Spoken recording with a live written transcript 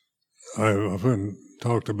I've often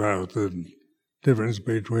talked about the difference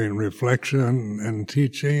between reflection and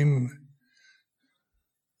teaching.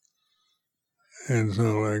 And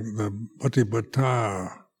so like the Patipatta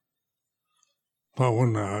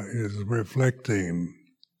Pavana is reflecting.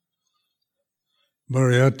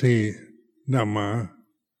 Bhariyati Dhamma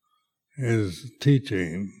is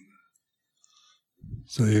teaching.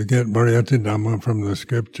 So you get Bhariyati Dhamma from the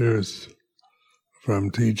scriptures,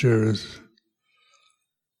 from teachers,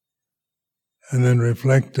 and then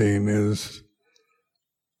reflecting is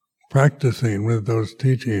practicing with those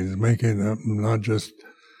teachings, making them not just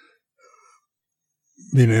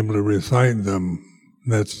being able to recite them,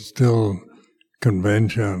 that's still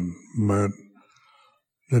convention, but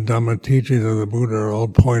the Dhamma teachings of the Buddha are all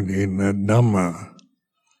pointing at Dhamma.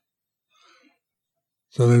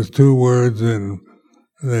 So there's two words in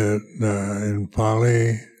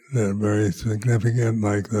Pali that are very significant,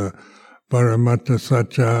 like the Paramatta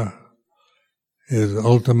Satya is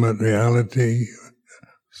ultimate reality,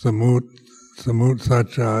 Samut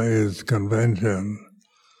Satya is convention.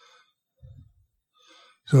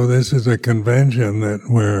 So this is a convention that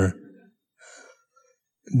we're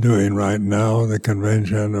doing right now, the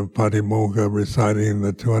convention of Patimokkha, reciting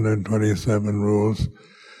the 227 rules.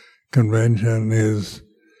 Convention is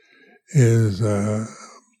a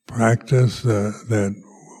practice that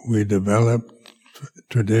we develop,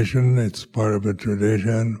 tradition, it's part of a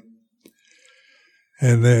tradition.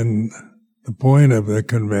 And then the point of the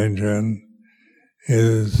convention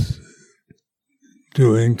is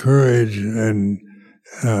to encourage and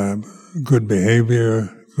good behavior,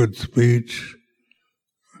 good speech,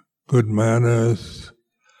 good manners,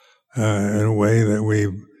 in a way that we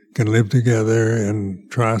can live together in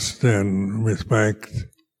trust and respect.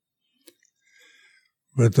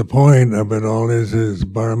 But the point of it all is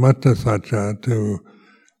Paramatta Satya, to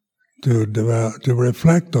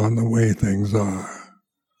reflect on the way things are.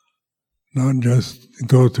 Not just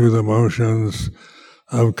go through the motions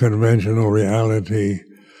of conventional reality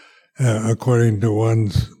according to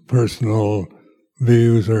one's personal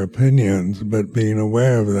views or opinions, but being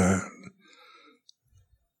aware of that.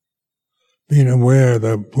 Being aware of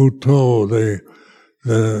the Bhutto,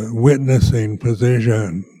 the witnessing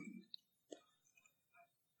position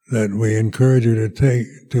that we encourage you to take,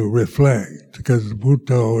 to reflect, because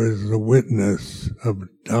Bhutto is the witness of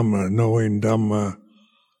Dhamma, knowing Dhamma.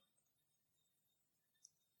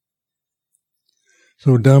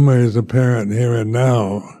 So Dhamma is apparent here and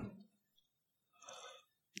now,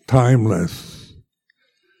 timeless,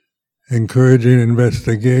 encouraging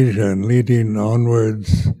investigation, leading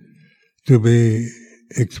onwards to be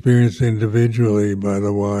experienced individually by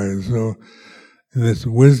the wise. So this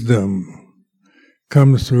wisdom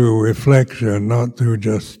comes through reflection, not through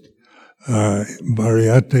just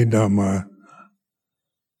Bhariyati Dhamma.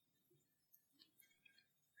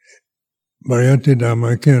 Bhariyati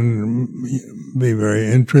Dhamma can be very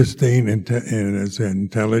interesting, and it's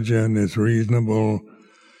intelligent, it's reasonable,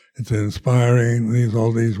 it's inspiring.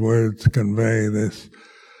 All these words convey this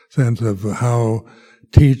sense of how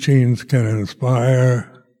teachings can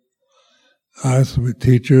inspire us,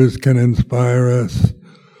 teachers can inspire us,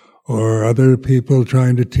 or other people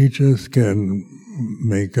trying to teach us can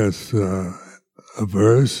make us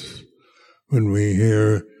averse when we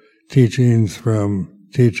hear teachings from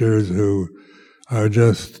teachers who are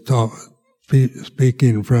just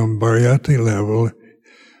speaking from Bhariyati level.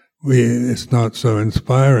 It's not so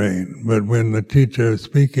inspiring. But when the teacher is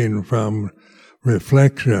speaking from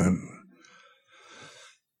reflection,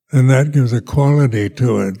 then that gives a quality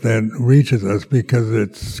to it that reaches us because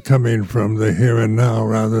it's coming from the here and now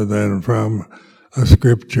rather than from a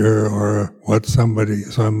scripture or what some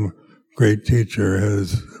great teacher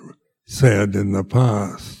has said in the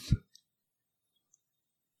past.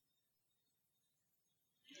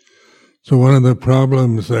 So one of the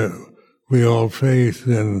problems that we all face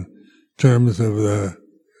in terms of the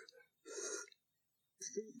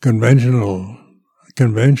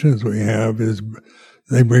conventions we have is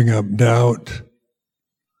they bring up doubt,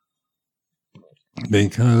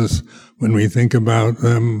 because when we think about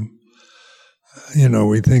them,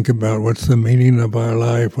 we think about what's the meaning of our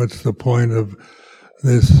life, what's the point of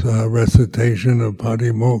this recitation of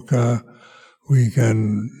Patimokkha. We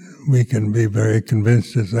can be very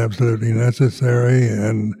convinced it's absolutely necessary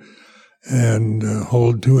and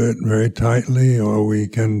hold to it very tightly, or we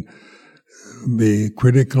can be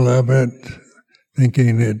critical of it,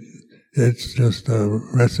 thinking it's just a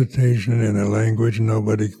recitation in a language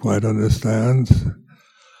nobody quite understands.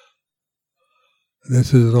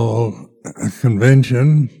 This is all a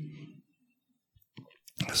convention,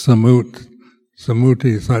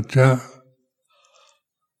 Samuti Satya.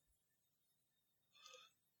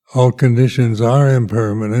 all conditions are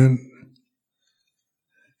impermanent,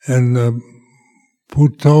 and the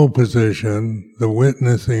Bhutto position, the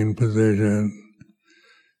witnessing position,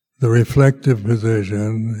 the reflective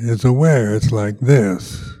position is aware. It's like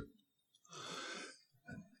this.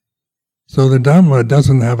 So the Dhamma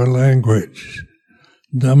doesn't have a language.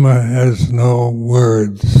 Dhamma has no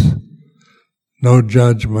words, no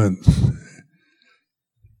judgments.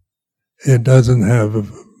 It doesn't have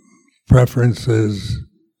preferences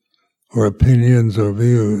or opinions or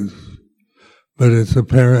views, but it's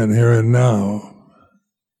apparent here and now.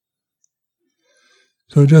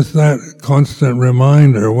 So just that constant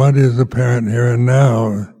reminder, what is apparent here and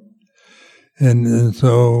now? And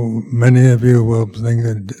so many of you will think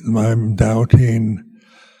that I'm doubting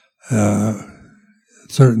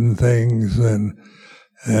certain things,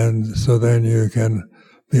 and so then you can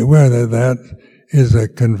be aware that that is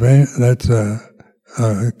that's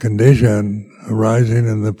a condition arising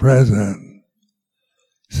in the present,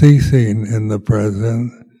 ceasing in the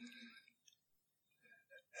present,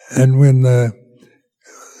 and when the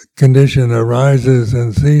condition arises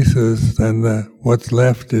and ceases, then what's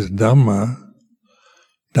left is Dhamma.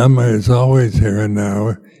 Dhamma is always here and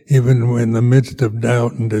now, even in the midst of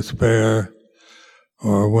doubt and despair,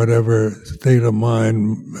 or whatever state of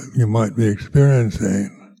mind you might be experiencing.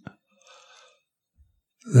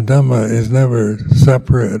 The Dhamma is never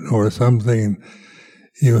separate or something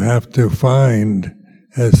you have to find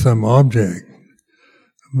as some object,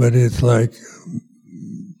 but it's like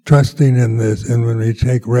trusting in this, and when we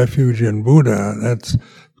take refuge in Buddha, that's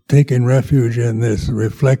taking refuge in this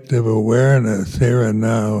reflective awareness here and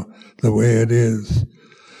now, the way it is.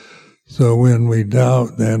 So when we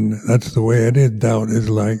doubt, then that's the way it is. Doubt is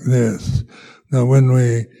like this. Now when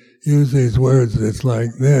we use these words, it's like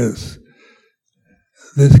this.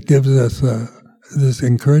 This gives us this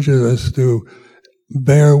encourages us to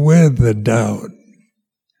bear with the doubt.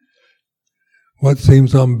 What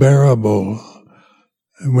seems unbearable.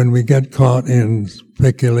 When we get caught in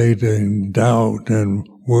speculating, doubt and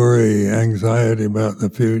worry, anxiety about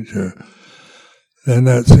the future, then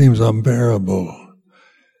that seems unbearable.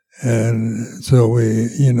 And so we,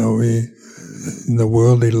 in the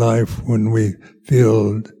worldly life, when we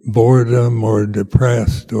feel boredom or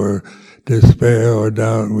depressed or despair or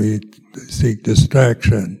doubt, we seek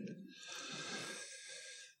distraction.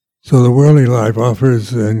 So the worldly life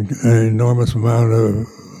offers an enormous amount of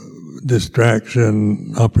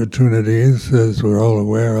distraction opportunities, as we're all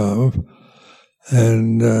aware of,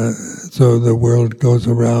 and so the world goes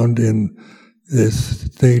around in this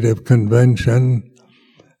state of convention,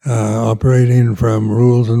 operating from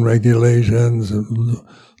rules and regulations,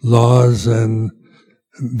 laws and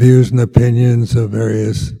views and opinions of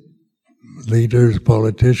various leaders,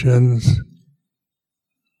 politicians,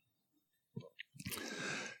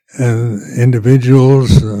 and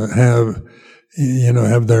individuals have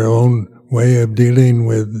their own way of dealing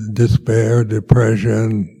with despair,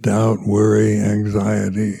 depression, doubt, worry,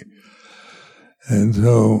 anxiety. And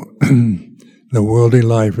so the worldly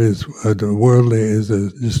life is a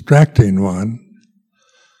distracting one.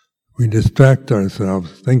 We distract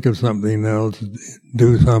ourselves, think of something else,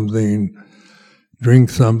 do something, drink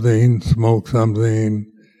something, smoke something,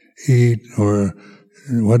 eat, or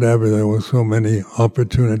whatever. There were so many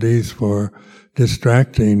opportunities for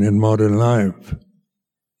distracting in modern life.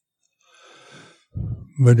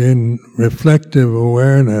 But in reflective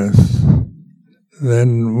awareness,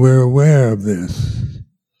 then we're aware of this.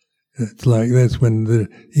 It's like this when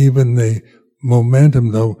even the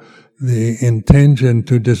momentum, though, the intention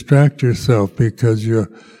to distract yourself because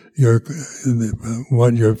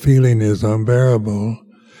what you're feeling is unbearable,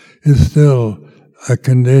 is still a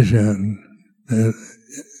condition that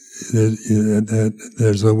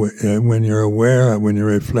there's when you're aware, when you're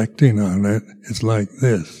reflecting on it, it's like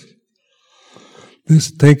this.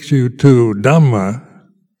 This takes you to Dhamma,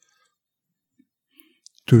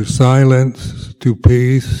 to silence, to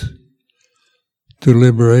peace, to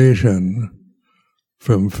liberation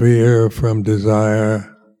from fear, from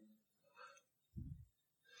desire.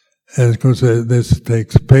 And of course this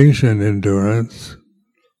takes patient endurance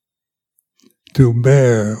to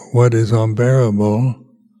bear what is unbearable,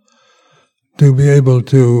 to be able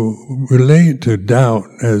to relate to doubt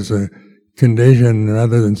as a condition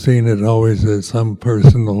rather than seeing it always as some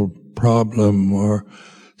personal problem or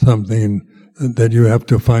something that you have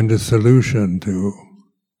to find a solution to.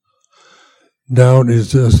 Doubt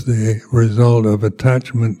is just the result of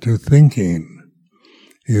attachment to thinking.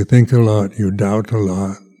 You think a lot, you doubt a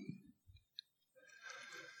lot.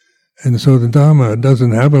 And so the Dhamma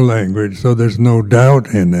doesn't have a language, so there's no doubt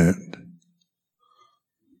in it.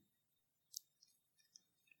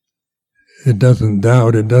 it doesn't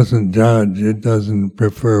doubt, it doesn't judge, it doesn't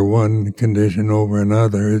prefer one condition over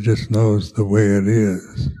another, it just knows the way it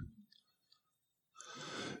is.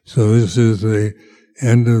 So this is the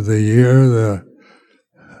end of the year, the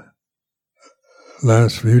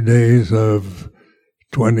last few days of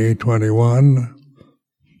 2021,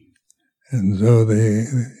 and so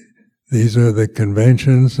these are the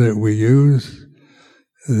conventions that we use.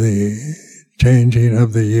 The changing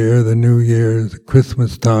of the year, the New Year, the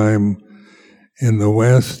Christmas time in the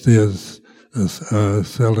West is a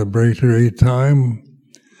celebratory time,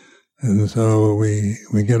 and so we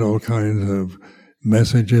get all kinds of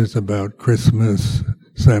messages about Christmas,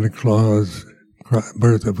 Santa Claus,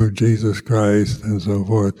 birth of Jesus Christ, and so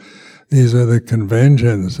forth. These are the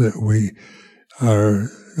conventions that we are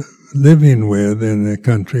living with in a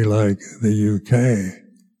country like the UK.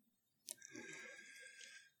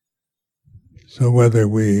 So whether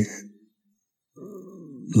we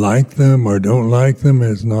like them or don't like them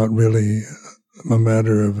is not really a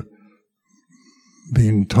matter of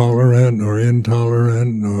being tolerant or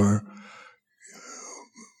intolerant or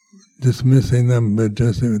dismissing them, but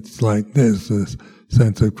just it's like this. The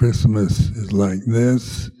sense of Christmas is like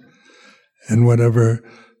this, and whatever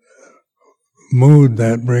mood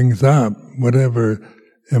that brings up, whatever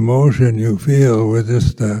emotion you feel with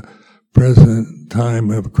just the present time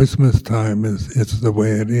of Christmas time, it's the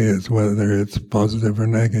way it is, whether it's positive or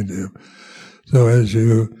negative. So as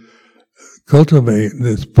you cultivate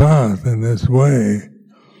this path in this way,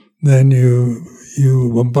 then you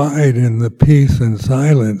abide in the peace and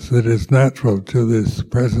silence that is natural to this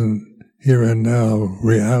present here and now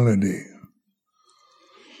reality.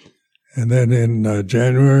 And then in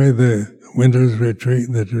January, the winter's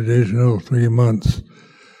retreat, the traditional 3 months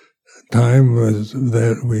time was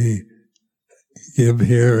that we give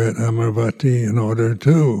here at Amaravati in order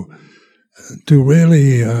to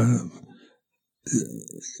really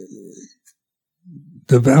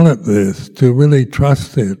develop this, to really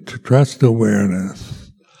trust it, to trust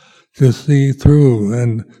awareness, to see through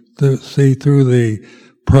and to see through the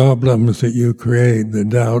problems that you create, the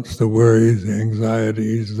doubts, the worries, the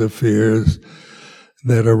anxieties, the fears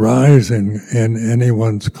that arise in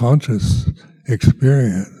anyone's conscious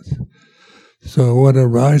experience. So what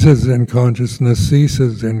arises in consciousness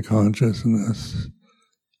ceases in consciousness.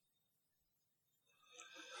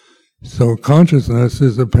 So consciousness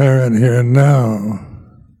is apparent here and now.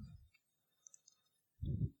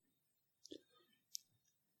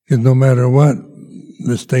 Because no matter what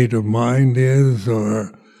the state of mind is,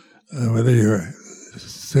 or whether you're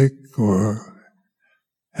sick or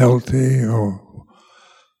healthy or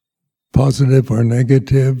positive or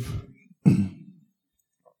negative,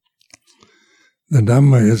 the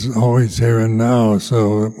Dhamma is always here and now.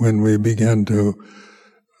 So when we begin to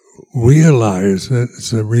realize that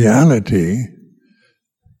it's a reality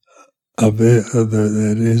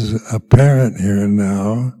that is apparent here and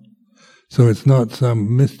now, so it's not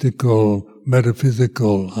some mystical,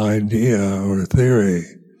 metaphysical idea or theory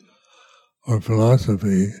or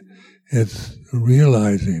philosophy, it's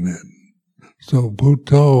realizing it. So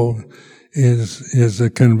Bhutto is a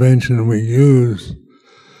convention we use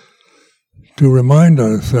to remind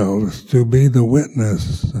ourselves to be the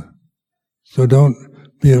witness. So don't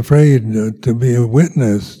be afraid to be a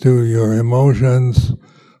witness to your emotions,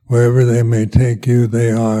 wherever they may take you,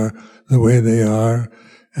 they are the way they are.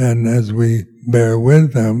 And as we bear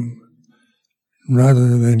with them,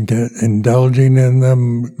 rather than indulging in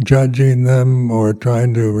them, judging them, or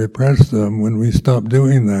trying to repress them, when we stop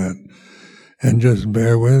doing that and just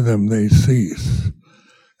bear with them, they cease.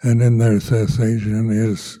 And in their cessation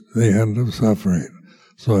is the end of suffering.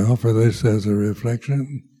 So I offer this as a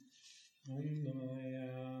reflection.